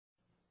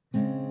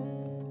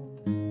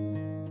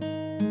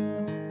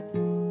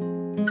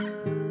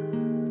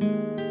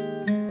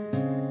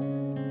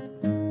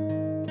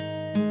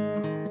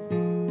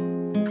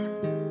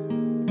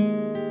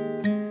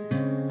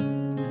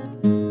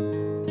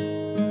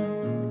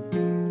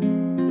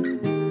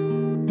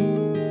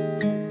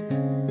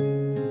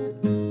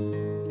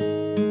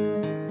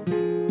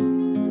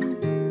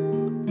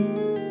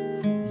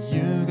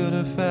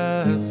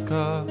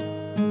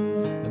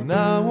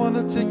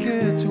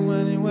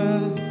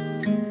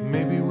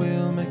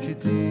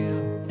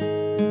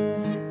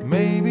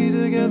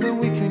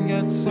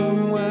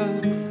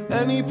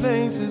any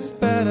place is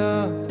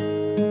better.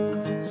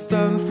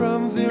 Starting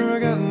from zero,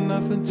 got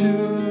nothing to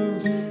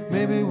lose.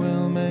 Maybe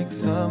we'll make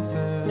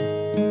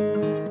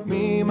something.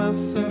 Me,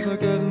 myself, I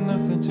got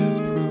nothing to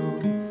prove.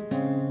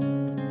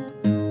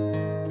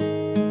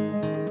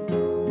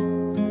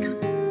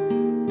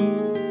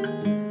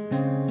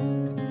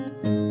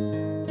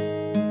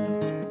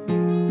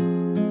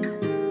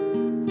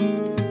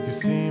 You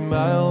see,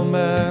 my old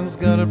man's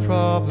got a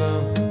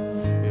problem.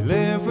 He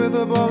live with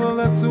a bottle,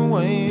 that's the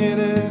way it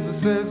is. It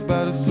says,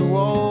 but it's too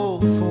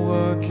old for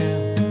working.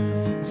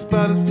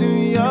 But it's too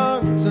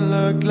young to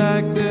look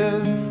like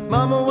this.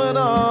 Mama went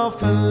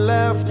off and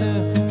left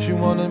him. She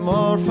wanted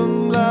more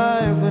from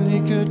life than he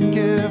could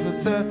give. And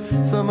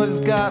said, somebody's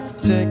got to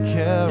take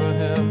care of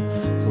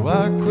him. So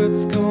I quit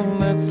school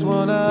and that's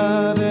what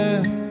I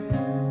did.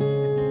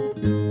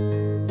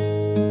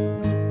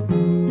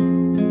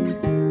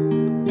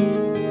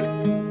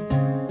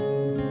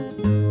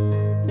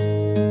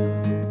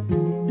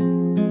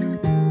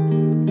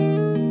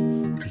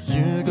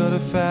 You got a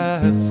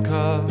fast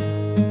car,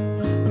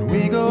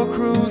 we go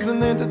cruise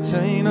and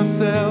entertain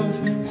ourselves.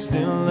 You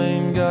still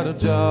ain't got a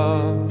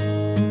job.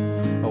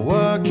 I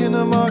work in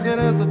the market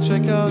as a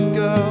checkout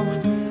girl.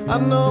 I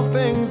know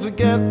things will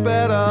get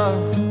better.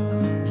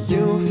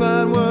 You'll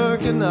find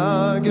work and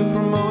I'll get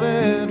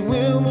promoted.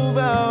 We'll move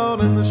out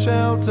in the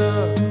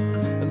shelter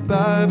and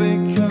buy a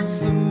big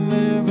house and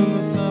live in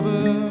the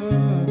suburbs.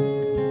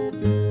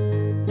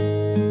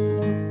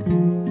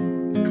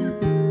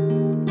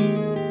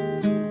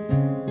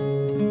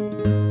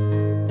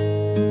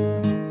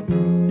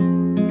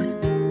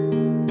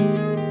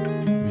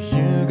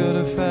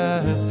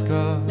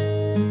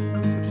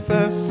 Is it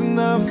fast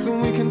enough so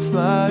we can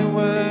fly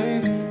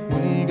away?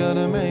 We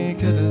gotta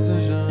make a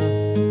decision.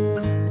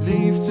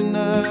 Leave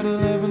tonight or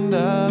live and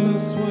die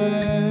this way.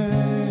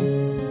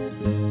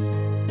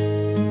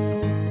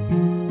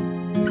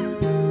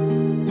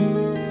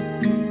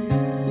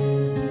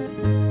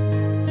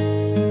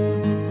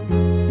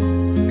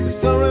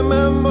 So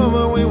remember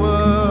when we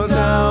were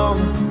down,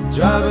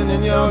 driving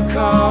in your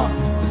car.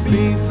 The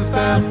speed so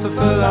fast I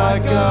felt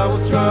like I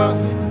was drunk.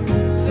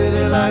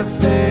 City lights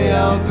stay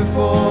out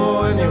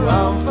before, and your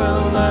arm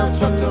felt nice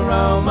wrapped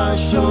around my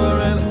shoulder,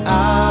 and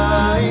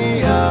I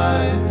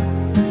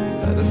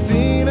had a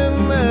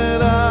feeling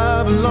that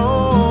I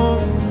belong.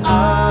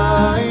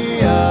 I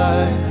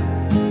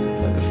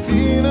had a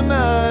feeling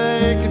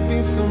I could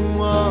be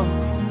someone,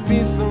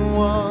 be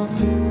someone,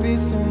 be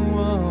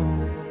someone.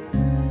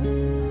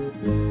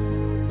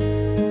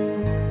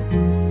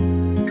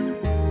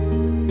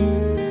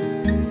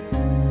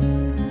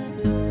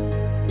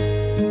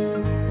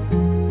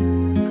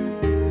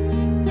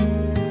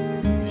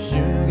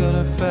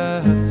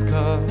 Fast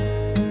car,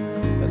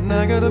 and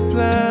I got a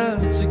plan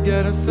to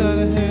get us out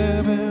of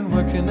here. Been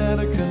working at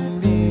a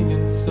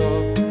convenience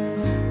store,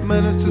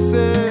 managed to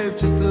save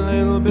just a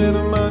little bit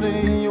of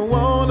money. You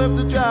won't have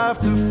to drive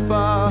too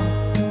far,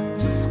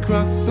 just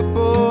cross the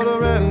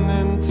border and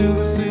into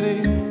the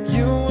city.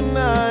 You and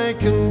I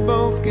can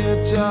both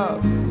get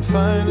jobs and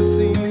finally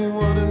see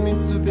what it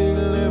means to be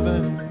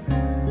living.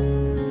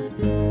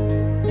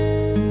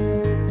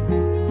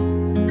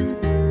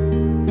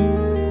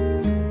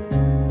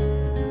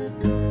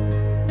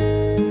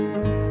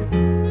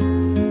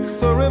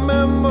 So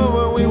remember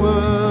when we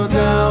were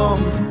down,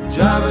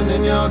 driving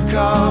in your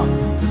car.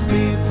 The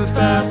speed so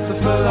fast I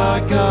felt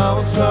like I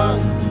was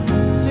drunk.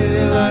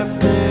 City lights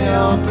stay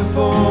out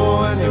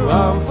before, and your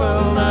arm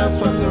felt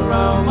nice wrapped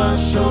around my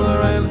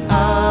shoulder, and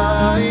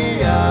I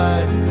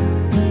had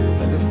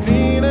a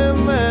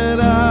feeling that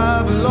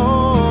I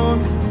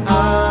belong.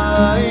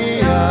 I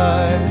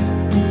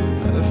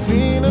had a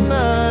feeling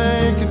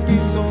I could be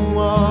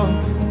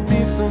someone,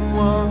 be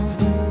someone,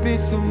 be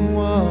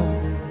someone.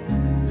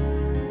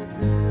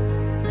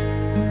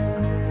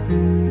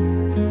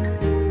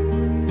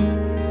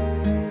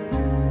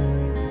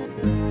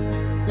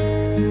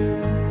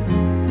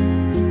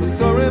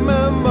 So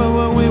remember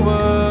when we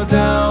were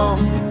down,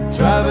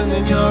 driving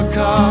in your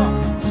car.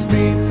 The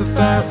speed so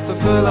fast I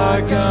felt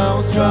like I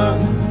was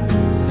drunk.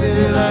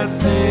 City lights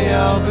stay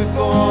out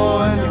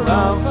before, and your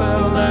arm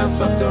felt nice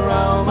wrapped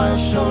around my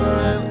shoulder,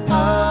 and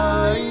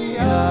I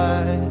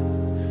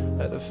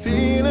had a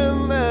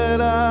feeling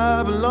that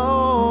I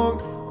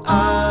belong.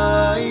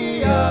 I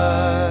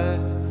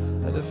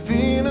had a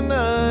feeling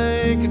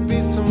I could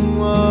be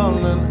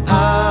someone, and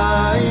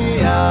I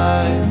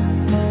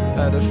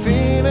had a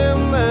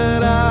feeling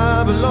that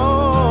I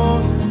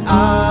belong.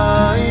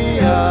 I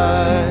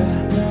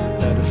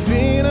had a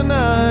feeling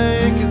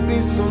I could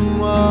be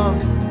someone,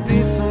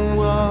 be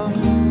someone,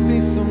 be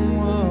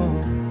someone.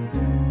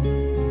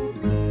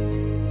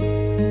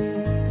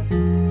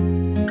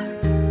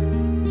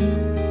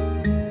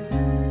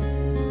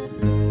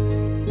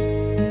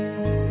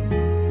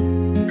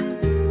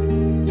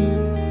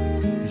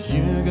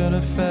 You got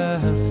a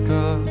fast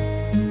car,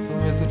 so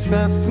is it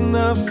fast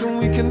enough so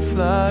we can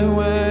fly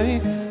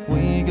away?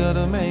 We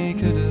gotta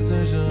make a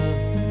decision.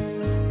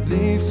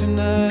 Leave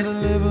tonight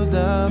and live or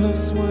die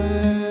this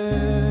way.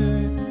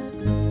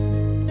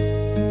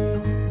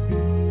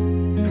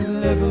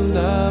 even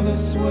ever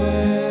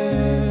swear.